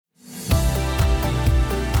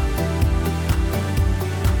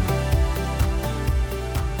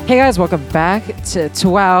Hey guys, welcome back to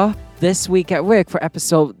Wow This Week at Wick for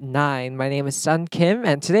episode 9. My name is Sun Kim,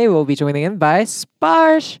 and today we'll be joining in by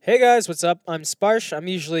Sparsh. Hey guys, what's up? I'm Sparsh. I'm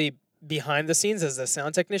usually behind the scenes as the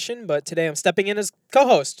sound technician, but today I'm stepping in as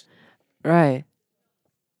co-host. Right.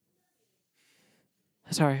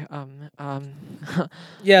 Sorry.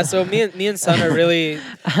 Yeah, so me and Sun are really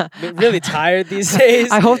tired these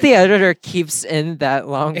days. I hope the editor keeps in that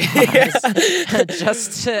long pause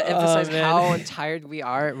just to emphasize man. how tired we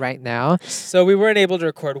are right now. So we weren't able to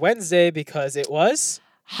record Wednesday because it was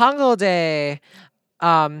Hangul Day.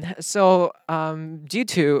 Due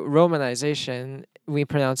to Romanization, we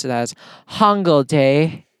pronounce it as Hangul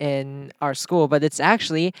Day in our school, but it's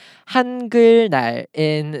actually Hangul 날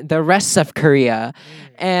in the rest of Korea.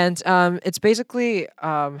 And it's basically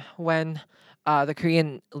when the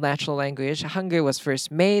Korean national language Hangul was first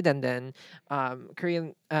made, and then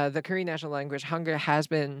the Korean national language Hangul has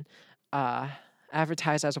been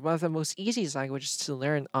advertised as one of the most easiest languages to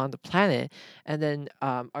learn on the planet. And then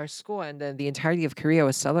our school and then the entirety of Korea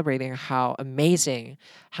was celebrating how amazing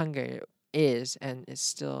Hangul is, and is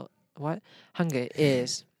still what Hangul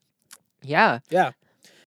is. Yeah.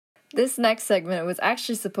 This next segment was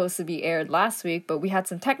actually supposed to be aired last week, but we had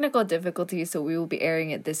some technical difficulties, so we will be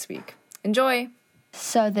airing it this week. Enjoy!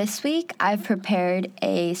 So this week I've prepared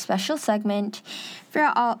a special segment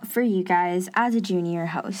for you guys as a junior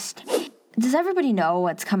host. Does everybody know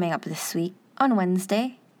what's coming up this week on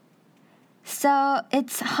Wednesday? So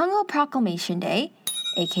it's Hangul Proclamation Day,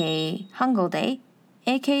 aka Hangul Day,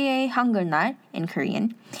 aka Hangul 날 in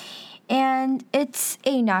Korean. And it's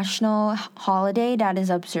a national holiday that is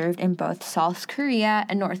observed in both South Korea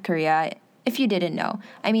and North Korea, if you didn't know.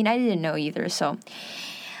 I mean, I didn't know either, so.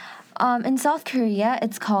 In South Korea,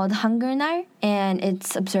 it's called Hangul 날, and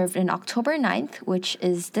it's observed in October 9th, which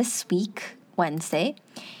is this week, Wednesday.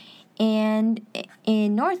 And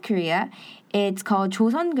in North Korea, it's called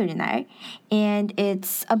조선글 날, and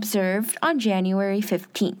it's observed on January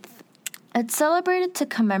 15th. It's celebrated to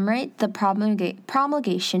commemorate the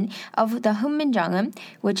promulgation of the Hunminjeongeum,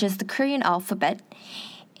 which is the Korean alphabet.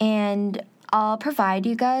 And I'll provide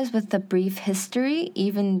you guys with the brief history,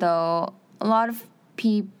 even though a lot of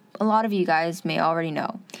you guys may already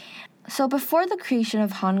know. So before the creation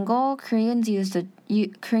of Hangul, Koreans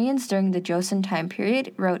during the Joseon time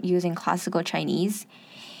period wrote using classical Chinese.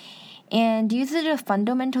 And due to the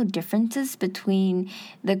fundamental differences between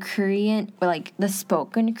the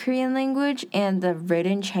spoken Korean language and the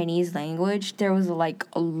written Chinese language, there was a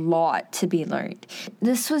lot to be learned.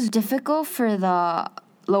 This was difficult for the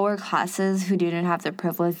lower classes who didn't have the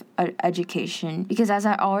privileged education, because as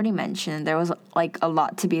I already mentioned, there was a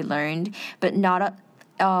lot to be learned, but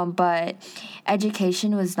but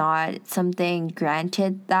education was not something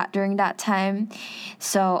granted during that time,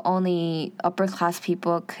 so only upper class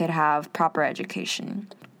people could have proper education.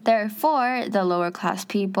 Therefore, the lower class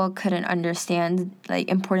people couldn't understand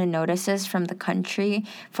important notices from the country.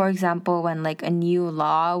 For example, when a new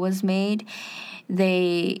law was made,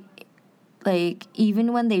 they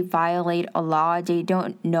even when they violate a law, they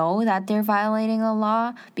don't know that they're violating a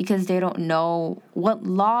law because they don't know what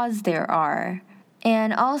laws there are.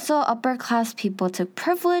 And also, upper class people took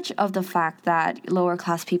privilege of the fact that lower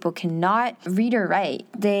class people cannot read or write.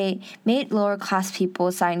 They made lower class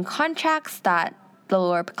people sign contracts that the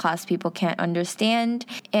lower class people can't understand,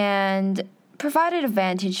 and provided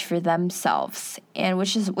advantage for themselves, and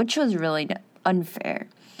which was really unfair.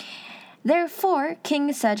 Therefore, King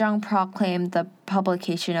Sejong proclaimed the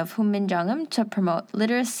publication of Hunminjeongeum to promote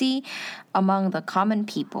literacy among the common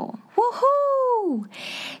people. Woohoo!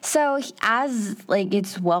 So, as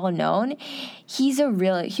it's well known, he was a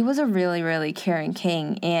really, really caring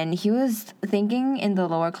king, and he was thinking in the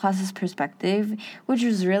lower classes' perspective, which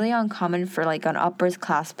was really uncommon for an upper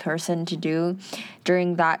class person to do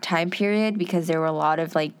during that time period, because there were a lot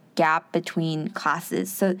of gap between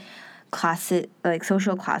classes. So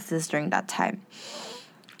social classes during that time.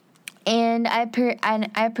 And I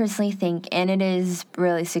personally think, and it is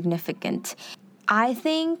really significant, I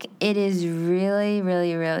think it is really,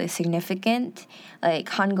 really, really significant,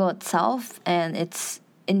 Hangul itself and its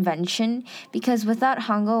invention, because without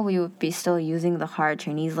Hangul, we would be still using the hard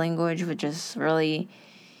Chinese language, which is really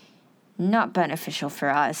not beneficial for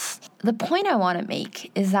us. The point I want to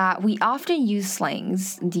make is that we often use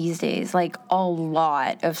slangs these days, a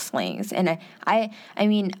lot of slangs, and I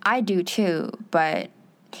mean I do too, but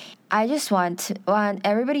I just want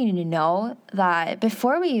everybody to know that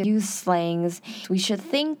before we use slangs, we should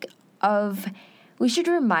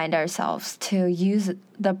remind ourselves to use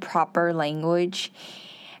the proper language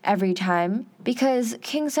every time because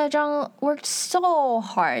King Sejong worked so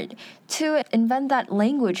hard to invent that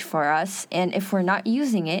language for us, and if we're not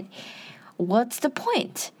using it, what's the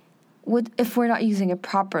point? If we're not using it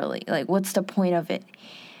properly, like what's the point of it?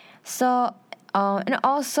 So, and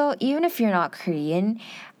also, even if you're not Korean,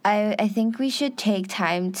 I think we should take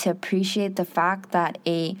time to appreciate the fact that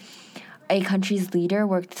a country's leader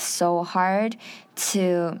worked so hard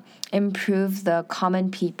to improve the common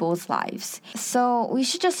people's lives. So we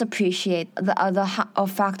should just appreciate the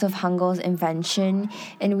fact of Hangul's invention,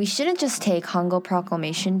 and we shouldn't just take Hangul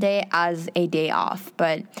Proclamation Day as a day off,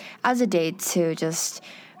 but as a day to just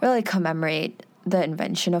really commemorate the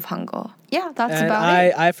invention of Hangul. Yeah, that's And about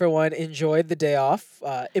it. I, for one, enjoyed the day off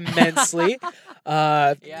immensely.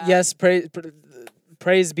 Yes,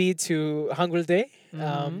 praise be to Hangul Day.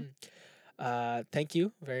 Thank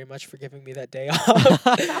you very much for giving me that day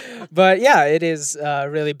off. But yeah, it is a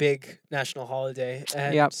really big national holiday.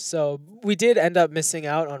 And so we did end up missing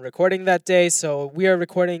out on recording that day. So we are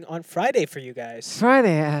recording on Friday for you guys.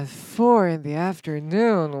 Friday at 4 in the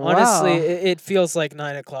afternoon. Honestly, wow. it feels like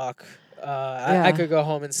 9 o'clock. I could go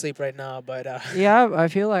home and sleep right now, but Yeah, I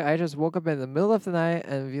feel like I just woke up in the middle of the night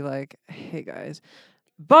and be like, hey guys.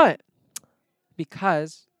 But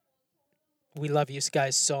because we love you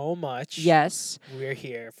guys so much. yes, We're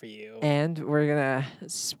here for you. and we're gonna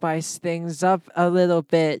spice things up a little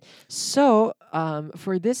bit. So,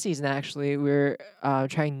 for this season, actually, we're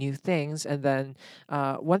trying new things, and then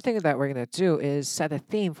one thing that we're gonna do is set a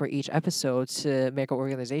theme for each episode to make our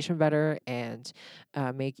organization better and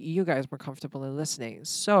make you guys more comfortable in listening.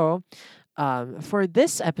 So, for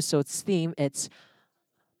this episode's theme, it's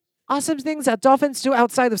awesome things that dolphins do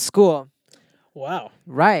outside of school. Wow.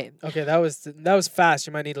 Right. Okay, that was fast.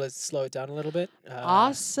 You might need to slow it down a little bit.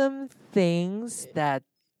 Awesome things that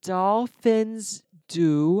dolphins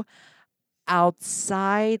do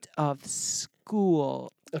outside of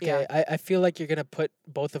school. Okay, I feel like you're gonna put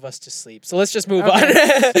both of us to sleep. So let's just move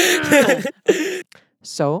Okay. on.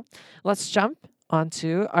 So let's jump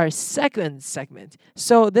onto our second segment.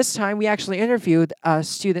 So this time we actually interviewed a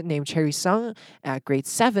student named Cherry Sung at grade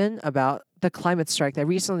 7 about the climate strike that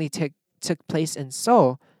recently took place in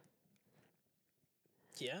Seoul.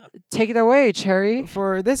 Yeah. Take it away, Cherry.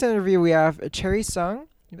 For this interview, we have Cherry Sung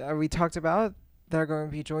that we talked about that are going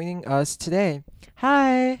to be joining us today.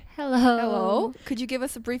 Hi. Hello. Hello. Could you give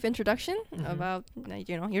us a brief introduction Mhm. about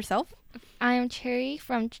yourself? I am Cherry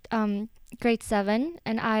from grade 7,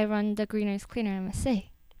 and I run the Greeners Cleaner MSA.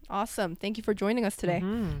 Awesome. Thank you for joining us today.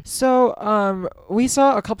 Mhm. So, we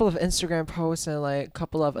saw a couple of Instagram posts and like a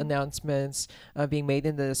couple of announcements being made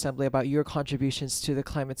in the assembly about your contributions to the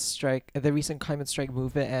climate strike, the recent climate strike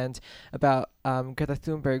movement, and about Greta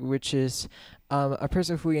Thunberg, which is a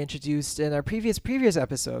person who we introduced in our previous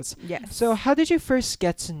episodes. Yes. So, how did you first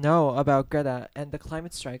get to know about Greta and the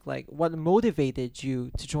climate strike? Like, what motivated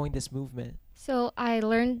you to join this movement? So I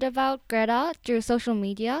learned about Greta through social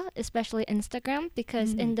media, especially Instagram,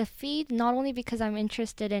 because in the feed, not only because I'm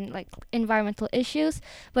interested in like environmental issues,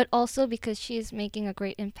 but also because she's making a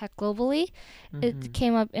great impact globally. It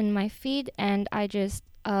came up in my feed, and I just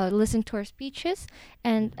listened to her speeches.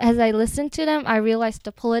 And as I listened to them, I realized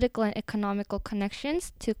the political and economical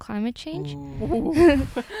connections to climate change.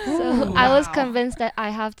 So I was convinced that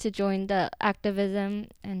I have to join the activism,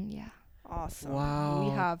 and yeah. Awesome. Wow. We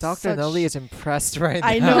have Dr. Nully is impressed right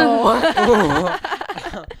I now.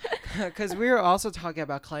 know. Because we're also talking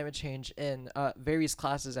about climate change in various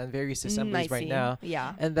classes and various assemblies right now.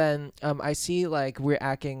 Yeah. And then I see like we're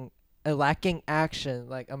lacking action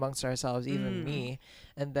like amongst ourselves, even me.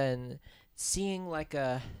 And then seeing like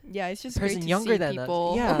a Yeah, it's just person great to younger see than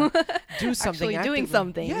people us, do something, actually doing actively.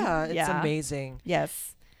 something. Yeah, it's Yeah. amazing.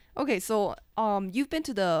 Yes. Okay, so you've been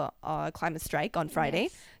to the climate strike on Friday.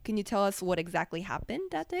 Yes. Can you tell us what exactly happened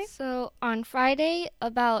that day? So on Friday,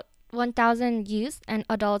 about 1,000 youth and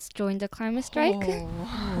adults joined the climate strike.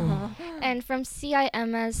 Oh. And from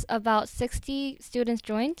CIMS, about 60 students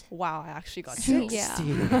joined. Wow, I actually got Yeah. chills.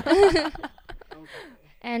 60.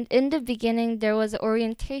 And in the beginning, there was an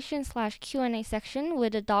orientation / Q&A section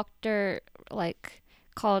with a doctor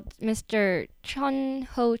called Mr. Chun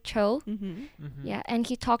Ho Cho. Mm-hmm. Yeah, and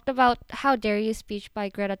he talked about how dare you speech by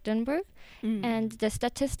Greta Thunberg and the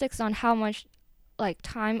statistics on how much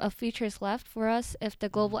time of future is left for us if the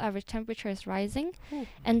global average temperature is rising.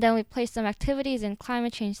 And then we placed some activities in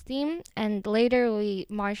climate change theme, and later we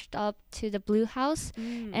marched up to the Blue House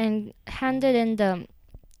and handed in the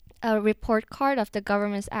report card of the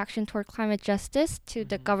government's action toward climate justice to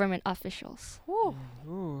the government officials. Whew.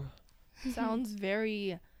 Ooh. Sounds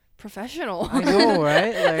very professional. I know,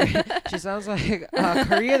 right? Like she sounds like a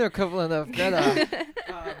Korean equivalent of Greta.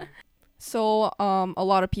 So a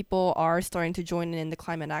lot of people are starting to join in the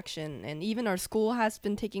climate action, and even our school has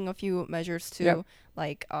been taking a few measures to Yep.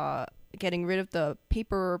 like getting rid of the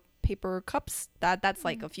paper cups. That's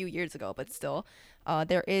like a few years ago, but still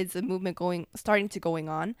there is a movement starting to going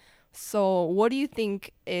on. So what do you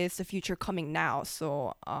think is the future coming now?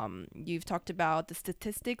 So you've talked about the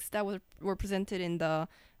statistics that were presented in the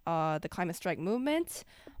climate strike movement.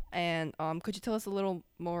 And could you tell us a little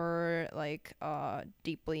more like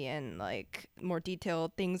deeply and like more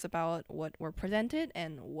detailed things about what were presented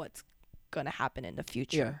and what's gonna happen in the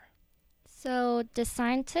future? So the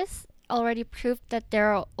scientists already proved that there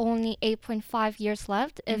are only 8.5 years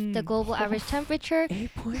left if the global average temperature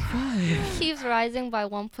 8.5. keeps rising by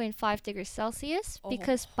 1.5 degrees Celsius.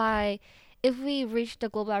 Because if we reach the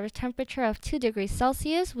global average temperature of 2 degrees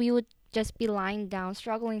Celsius, we would just be lying down,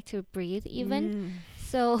 struggling to breathe even.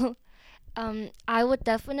 So I would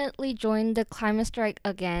definitely join the climate strike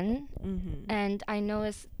again. And I know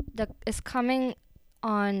it's coming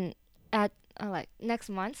on at like next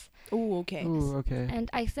month. Oh, okay. Ooh, okay. And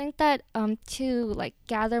I think that to like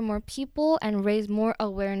gather more people and raise more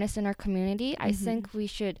awareness in our community, I think we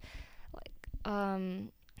should like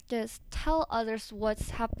just tell others what's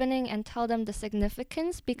happening and tell them the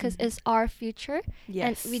significance, because it's our future.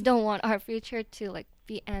 Yes. And we don't want our future to like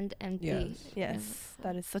be end empty. Yes. Yes,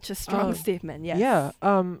 that is such a strong statement. Yes. Yeah.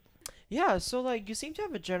 Yeah, so like you seem to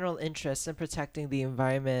have a general interest in protecting the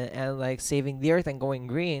environment and like saving the earth and going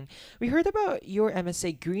green. We heard about your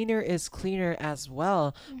MSA Greener is Cleaner as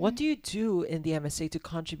well. What do you do in the MSA to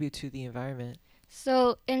contribute to the environment?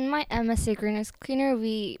 So in my MSA Green is Cleaner,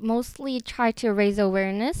 we mostly try to raise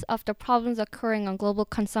awareness of the problems occurring on global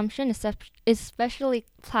consumption, especially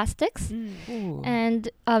plastics. Ooh. And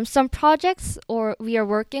some projects we are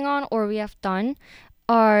working on or we have done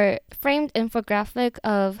are framed infographic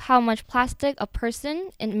of how much plastic a person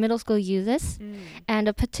in middle school uses, and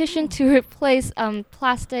a petition to replace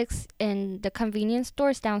plastics in the convenience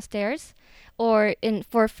stores downstairs, or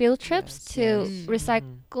for field trips to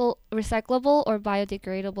recyclable or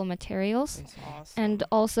biodegradable materials, and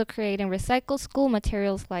also creating recycled school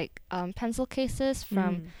materials like pencil cases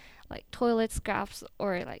from like toilet scraps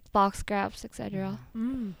or like box scraps, etc.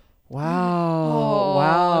 Wow. Oh,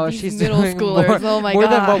 Wow. these She's middle doing schoolers. more, Oh my more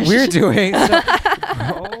than what gosh. we're doing. So-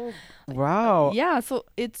 oh, wow. Yeah, so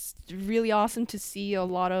it's really awesome to see a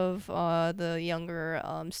lot of the younger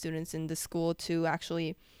students in the school to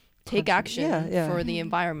actually take action yeah. for the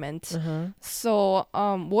environment. Uh-huh. So,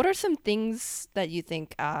 what are some things that you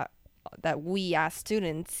think that we as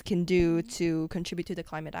students can do to contribute to the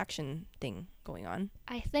climate action thing going on?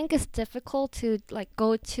 I think it's difficult to like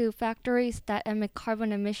go to factories that emit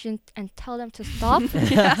carbon emissions and tell them to stop.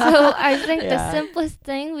 So I think the simplest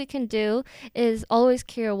thing we can do is always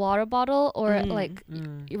carry a water bottle or like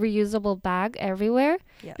reusable bag everywhere,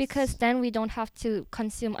 Yes. because then we don't have to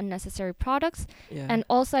consume unnecessary products. Yeah. And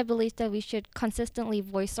also I believe that we should consistently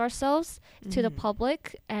voice ourselves to the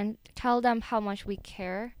public and tell them how much we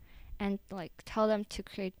care, and like tell them to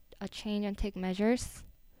create a change and take measures.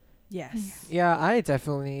 Yes. Yeah, I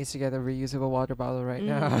definitely need to get a reusable water bottle right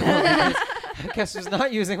now. I guess who's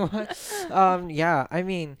not using one. Yeah, I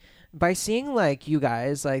mean, by seeing like you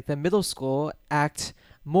guys, like the middle school act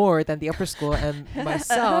more than the upper school and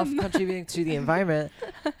myself contributing to the environment,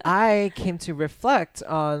 I came to reflect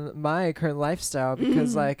on my current lifestyle,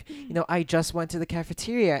 because like, you know, I just went to the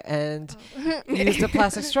cafeteria and used a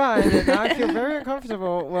plastic straw, and now I feel very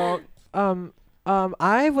uncomfortable. Well,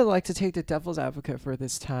 I would like to take the devil's advocate for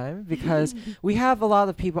this time, because we have a lot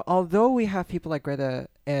of people, although we have people like Greta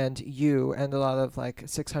and you and a lot of like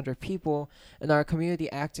 600 people in our community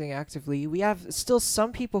acting actively, we have still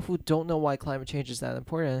some people who don't know why climate change is that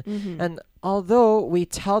important. And although we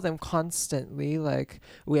tell them constantly, like,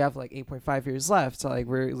 we have like 8.5 years left, so like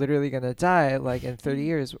we're literally gonna die like in 30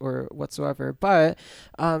 years or whatsoever, but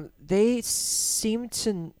they seem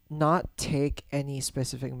to not take any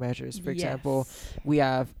specific measures. For example, we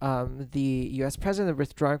have the US president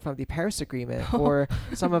withdrawing from the Paris Agreement, or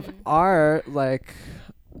some of our like,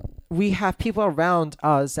 we have people around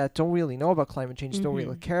us that don't really know about climate change, don't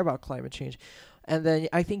really care about climate change. And then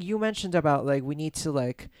I think you mentioned about like we need to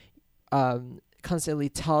like constantly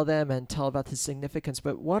tell them and tell about the significance,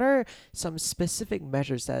 but what are some specific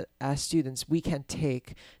measures that as students we can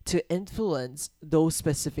take to influence those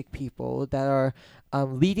specific people that are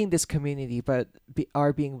leading this community but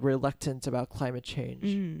are being reluctant about climate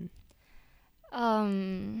change?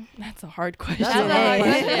 That's a hard question. That's a hard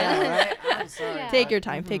question. Yeah, right? I'm sorry. Yeah. Take your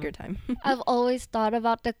time. Take your time. I've always thought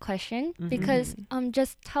about the question because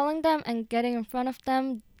just telling them and getting in front of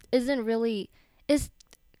them isn't really is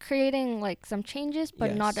creating like some changes,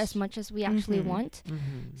 but not Yes. as much as we actually Mhm. want.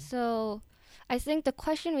 Mhm. So I think the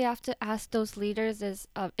question we have to ask those leaders is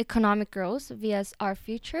economic growth vs our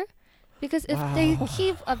future. Because if they Wow.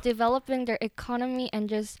 keep developing their economy and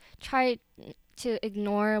just try to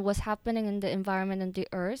ignore what's happening in the environment and the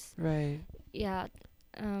earth, Right. yeah,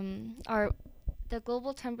 the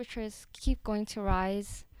global temperatures keep going to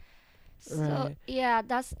rise. So Right. yeah,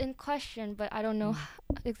 that's in question, but I don't know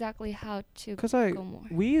exactly how to Because like go more.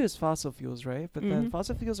 we use fossil fuels, right? But then Mhm.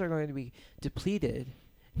 fossil fuels are going to be depleted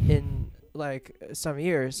in like some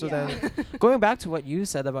years. So Yeah. then going back to what you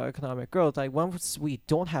said about economic growth, like once we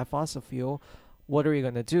don't have fossil fuel, what are we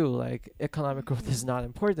gonna do? Like economic growth is not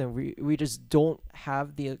important. We just don't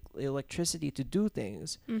have the electricity to do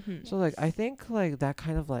things. Mhm. So like I think like that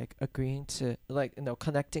kind of like agreeing to like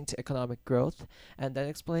connecting to economic growth and then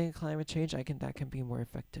explaining climate change, I think that can be more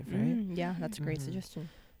effective, right? Yeah, that's a great Mhm. suggestion.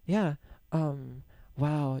 Yeah.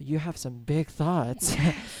 Wow, you have some big thoughts.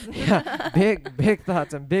 Yeah, big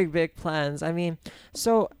thoughts and big plans. I mean,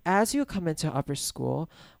 so as you come into upper school,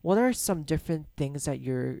 what are some different things that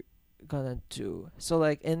you're gonna do? So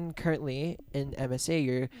like currently in MSA,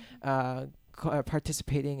 you're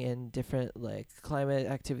participating in different like climate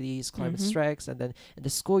activities, climate Mhm. strikes, and then in the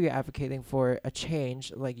school you're advocating for a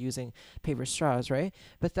change, like using paper straws, right?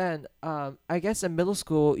 But then I guess in middle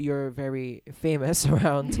school you're very famous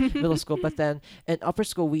around middle school, but then in upper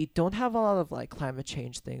school we don't have a lot of like climate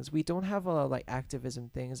change things. We don't have a lot of like activism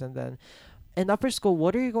things. And then in upper school,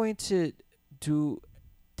 what are you going to do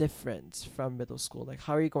different from middle school? Like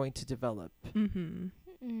how are you going to develop? Mhm.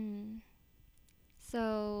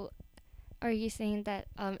 So are you saying that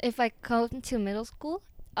if I come to middle school,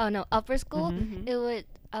 upper school, Mhm. it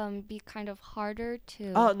would be kind of harder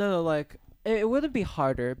to. Oh no, like it wouldn't be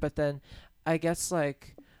harder, but then I guess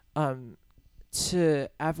like to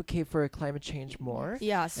advocate for climate change more,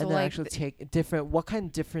 Yeah, so and then like actually take different. What kind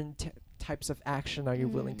of different types of action are you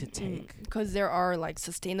willing to take? because there are like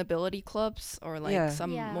sustainability clubs or like Yeah.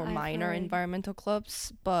 some Yeah, more I've minor heard. environmental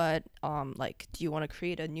clubs, but like do you want to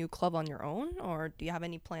create a new club on your own, or do you have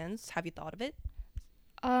any plans? Have you thought of it?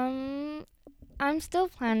 I'm still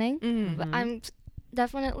planning, but Mhm. I'm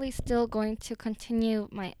definitely still going to continue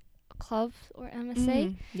my club or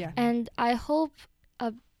MSA, Yeah. and I hope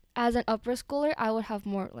as an upper schooler I would have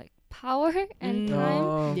more like power and time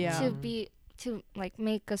Oh, Yeah. to like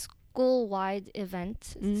make a school-wide event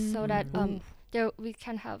so that Mm. we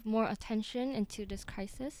can have more attention into this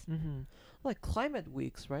crisis. Mm-hmm. Like climate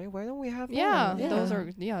weeks, right? Why don't we have Yeah, that?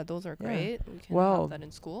 those are great. We can Well, have that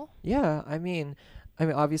in school. Yeah, I mean,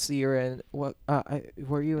 obviously you're in what?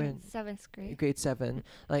 Were you in 7th grade. grade 7?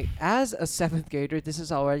 Like as a seventh grader, this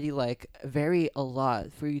is already like a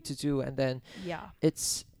lot for you to do, and then Yeah.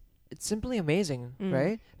 it's simply amazing, Mm.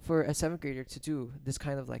 right? For a seventh grader to do this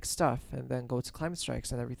kind of like stuff and then go to climate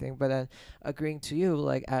strikes and everything. But then agreeing to you,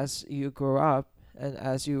 like as you grow up and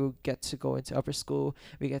as you get to go into upper school,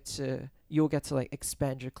 you'll get to like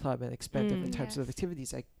expand your club and expand different types of Yes.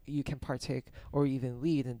 activities like you can partake or even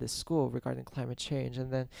lead in this school regarding climate change. And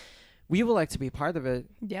then we would like to be part of it.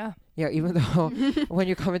 Yeah. Yeah, even though when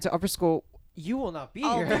you come into upper school, you will not be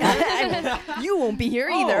here. You won't be here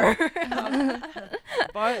Oh. either.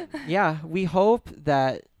 But yeah, we hope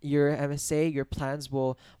that your MSA, your plans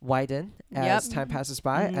will widen as Yep. time passes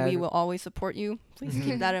by. And And we will always support you. Please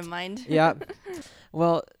keep that in mind. yeah.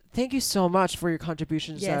 Well, thank you so much for your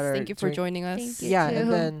contributions. Yes, that are thank you for during- joining us. Thank you. Yeah, too.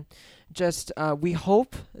 and then just we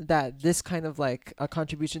hope that this kind of like a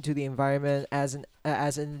contribution to the environment as an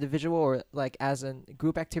individual or like as a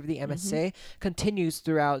group activity MSA continues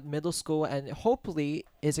throughout middle school and hopefully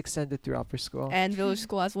is extended through upper school. And village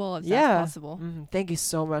school as well, if Yeah. that's possible. Thank you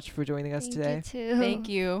so much for joining us Thank today. you too. Thank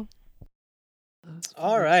you.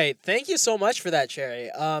 All right. Thank you so much for that, Cherry.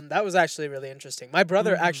 That was actually really interesting. My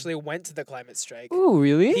brother actually went to the climate strike. Ooh,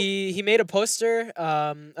 really? He made a poster.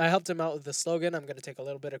 I helped him out with the slogan. I'm gonna take a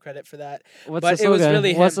little bit of credit for that. What's but the it was slogan?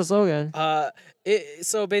 really What's him. the slogan?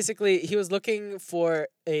 So basically, he was looking for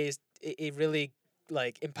a really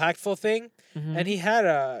like impactful thing, Mhm. and he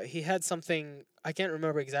had something. I can't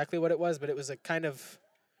remember exactly what it was, but it was a kind of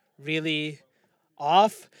really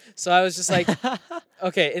off. So I was just like,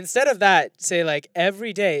 okay, instead of that, say like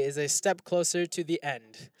every day is a step closer to the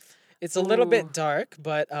end. It's a little Ooh. bit dark,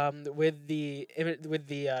 but with the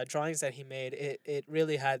drawings that he made, it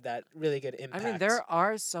really had that really good impact. I mean, there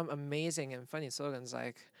are some amazing and funny slogans.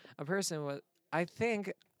 Like a person was, I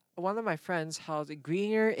think, one of my friends how the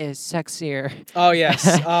greener is sexier. Oh yes,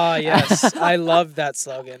 yes. I love that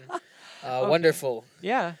slogan. Wonderful.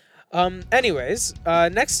 Yeah. Anyways,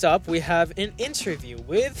 next up we have an interview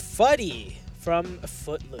with Fuddy from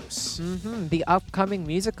Footloose. The upcoming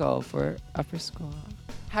musical for upper school.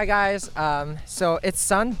 Hi guys. So it's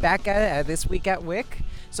Sun back at this week at WIC.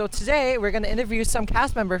 So today we're gonna interview some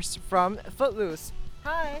cast members from Footloose.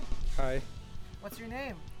 Hi. Hi, What's your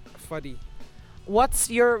name? Fuddy. What's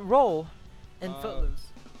your role in Footloose?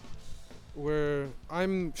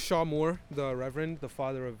 I'm Shaw Moore, the Reverend, the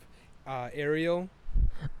father of Ariel.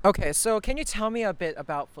 Okay, so can you tell me a bit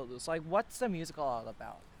about Footloose? Like, what's the musical all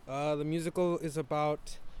about? The musical is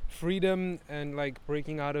about freedom and like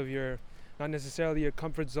breaking out of not necessarily your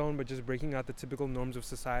comfort zone, but just breaking out the typical norms of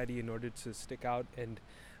society in order to stick out and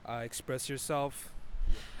express yourself.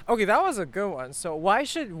 Okay, that was a good one. So why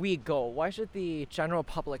should we go? Why should the general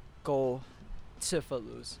public go to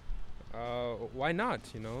Footloose? Why not?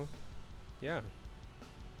 Yeah.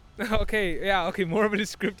 Okay. More of a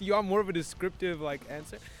descriptive. You want more of a descriptive like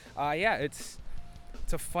answer? Yeah. It's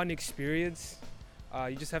a fun experience.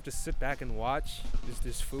 You just have to sit back and watch.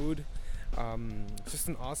 There's food. It's just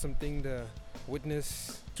an awesome thing to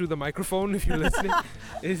witness through the microphone if you're listening.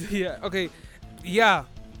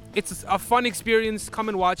 It's a fun experience. Come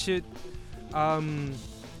and watch it.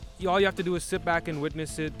 All you have to do is sit back and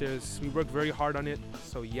witness it. We work very hard on it.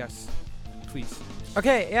 So yes, please.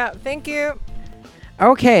 Okay, yeah, thank you.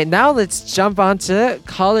 Okay, now let's jump on to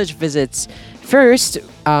college visits. First,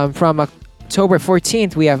 from October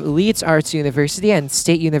 14th, we have Leeds Arts University and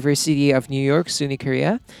State University of New York, SUNY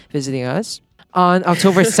Korea, visiting us. On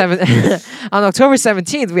October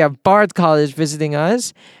 17th, we have Bard College visiting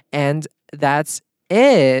us, and that's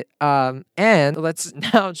it. And let's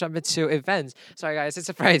now jump into events. Sorry, guys, it's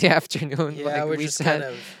a Friday afternoon. Yeah, like we're we just said. kind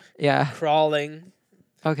of Yeah. crawling.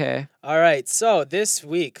 Okay. All right, so this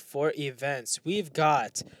week for events, we've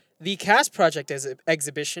got the Cast Project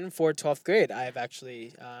exhibition for 12th grade. I have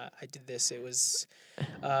actually, I did this. It was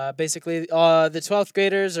basically the 12th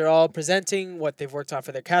graders are all presenting what they've worked on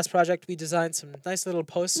for their Cast Project. We designed some nice little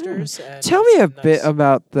posters. And Tell me a some bit nice-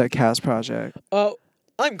 about the Cast Project. Oh,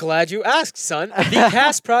 I'm glad you asked, son. The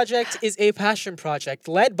CAST project is a passion project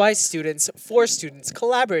led by students for students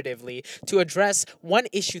collaboratively to address one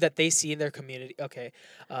issue that they see in their community. Okay,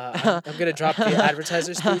 I'm gonna drop the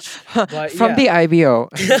advertiser speech, but From the IBO.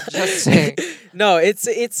 Just saying. No, it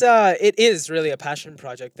is really a passion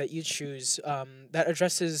project that you choose that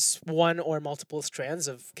addresses one or multiple strands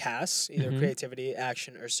of CAS, either creativity,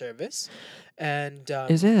 action, or service, and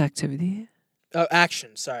Is it activity? Oh,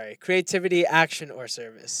 action. Sorry, creativity, action, or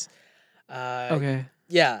service. Okay.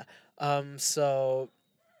 Yeah. So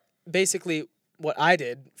basically, what I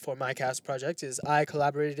did for my cast project is I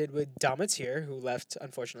collaborated with Damatir, who left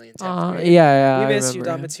unfortunately in 10th grade. Yeah. We I miss you,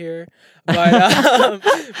 remember. Damatir.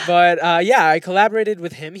 But yeah, I collaborated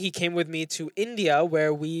with him. He came with me to India,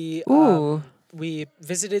 where we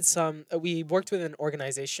visited we worked with an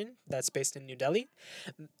organization that's based in New Delhi,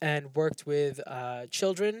 and worked with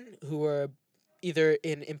children who were either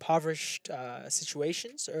in impoverished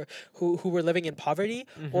situations or who were living in poverty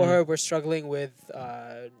or were struggling with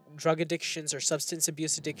drug addictions or substance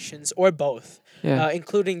abuse addictions or both,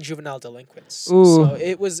 including juvenile delinquents. Ooh. So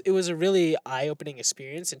it was a really eye-opening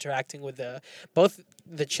experience interacting with both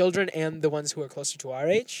the children and the ones who are closer to our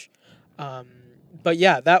age. But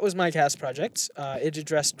yeah, that was my cast project. It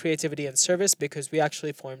addressed creativity and service because we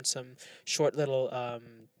actually formed some short little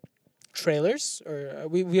trailers, or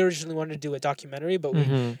we originally wanted to do a documentary, but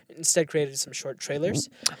we instead created some short trailers.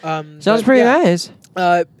 Sounds pretty nice.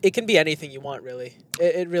 It can be anything you want, really.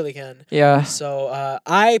 It really can. Yeah. So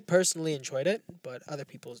I personally enjoyed it, but other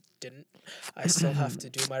people didn't. I still have to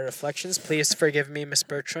do my reflections. Please forgive me, Miss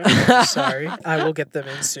Bertram. I'm sorry. I will get them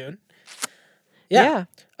in soon. Yeah.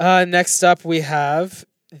 Next up, we have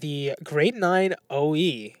the Grade 9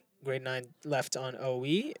 OE. Grade 9 left on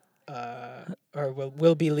OE. Or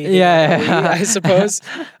will be leaving on OE, I suppose.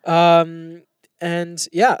 And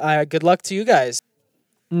yeah, good luck to you guys.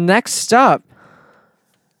 Next up,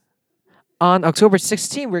 on October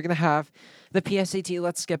 16th, we're going to have the PSAT.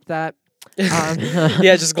 Let's skip that.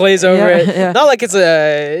 Yeah, just glaze over it. Yeah. Not like it's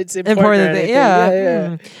important or Important anything. thing.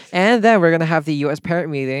 Yeah. And then we're going to have the U.S. parent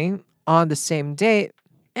meeting on the same date.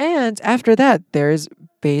 And after that, there's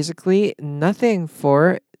basically nothing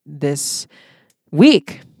for this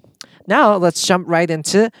week. Now, let's jump right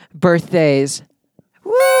into birthdays.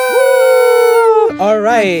 Woo! All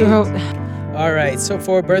right, so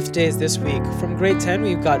for birthdays this week, from grade 10,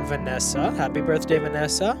 we've got Vanessa. Happy birthday,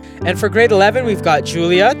 Vanessa. And for grade 11, we've got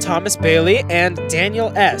Julia, Thomas Bailey, and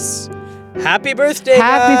Daniel S. Happy birthday,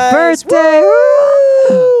 Happy guys! birthday!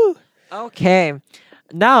 Woo! Okay,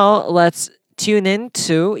 now let's tune in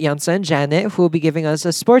to Yansa and Janet, who will be giving us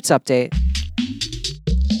a sports update.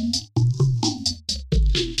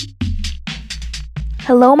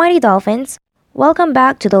 Hello, Mighty Dolphins. Welcome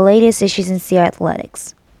back to the latest issues in CR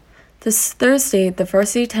Athletics. This Thursday, the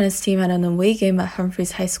varsity tennis team had an away game at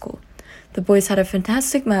Humphreys High School. The boys had a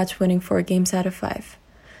fantastic match, winning 4 games out of 5.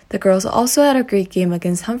 The girls also had a great game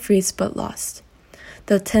against Humphreys but lost.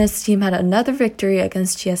 The tennis team had another victory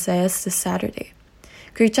against GSIS this Saturday.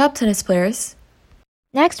 Great job, tennis players!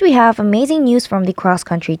 Next, we have amazing news from the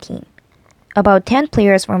cross-country team. About 10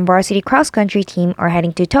 players from varsity cross-country team are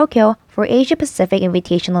heading to Tokyo for Asia Pacific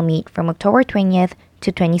Invitational Meet from October 20th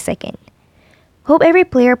to 22nd. Hope every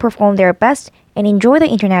player performed their best and enjoy the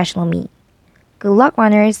international meet. Good luck,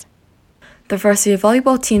 runners! The varsity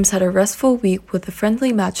volleyball teams had a restful week with a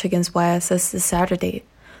friendly match against YSS this Saturday.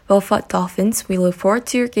 Well fought, Dolphins. We look forward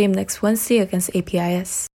to your game next Wednesday against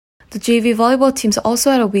APIS. The JV volleyball teams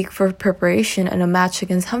also had a week for preparation and a match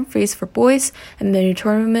against Humphreys for boys and mini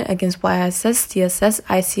tournament against YSS, DSS,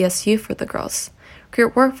 ICSU for the girls.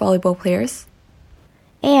 Great work, volleyball players.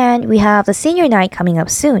 And we have the senior night coming up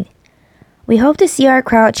soon. We hope to see our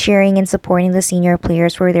crowd cheering and supporting the senior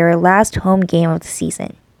players for their last home game of the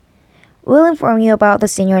season. We'll inform you about the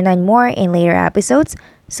senior night more in later episodes,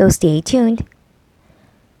 so stay tuned.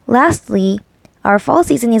 Lastly, our fall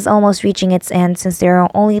season is almost reaching its end since there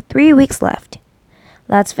are only 3 weeks left.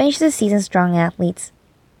 Let's finish the season strong, athletes.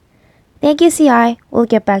 Thank you, CI. We'll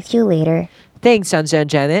get back to you later. Thanks, Sanjay and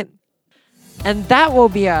Janet. And that will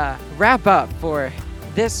be a wrap up for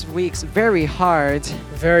this week's very hard,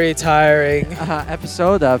 very tiring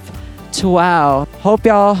episode of TWOW. Hope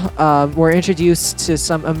y'all were introduced to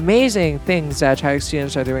some amazing things that Chadwick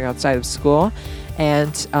students are doing outside of school.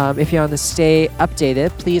 And if you want to stay updated,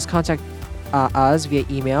 please contact us via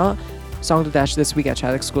email,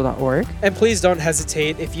 songdo-thisweek@chadwickschool.org. And please don't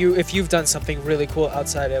hesitate if you've done something really cool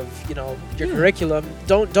outside of your curriculum.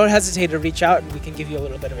 Don't hesitate to reach out, and we can give you a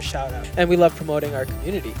little bit of a shout out. And we love promoting our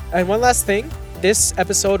community. And one last thing, this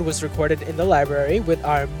episode was recorded in the library with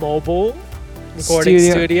our mobile recording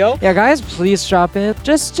studio. Yeah, guys, please drop in.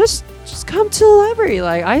 Just come to the library.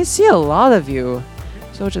 Like, I see a lot of you.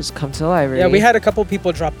 So just come to the library. Yeah, we had a couple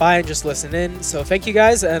people drop by and just listen in. So thank you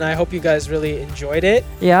guys, and I hope you guys really enjoyed it.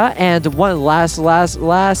 Yeah, and one last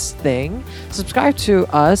thing. Subscribe to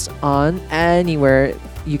us on anywhere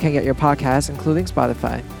you can get your podcasts, including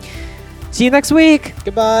Spotify. See you next week.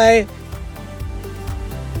 Goodbye.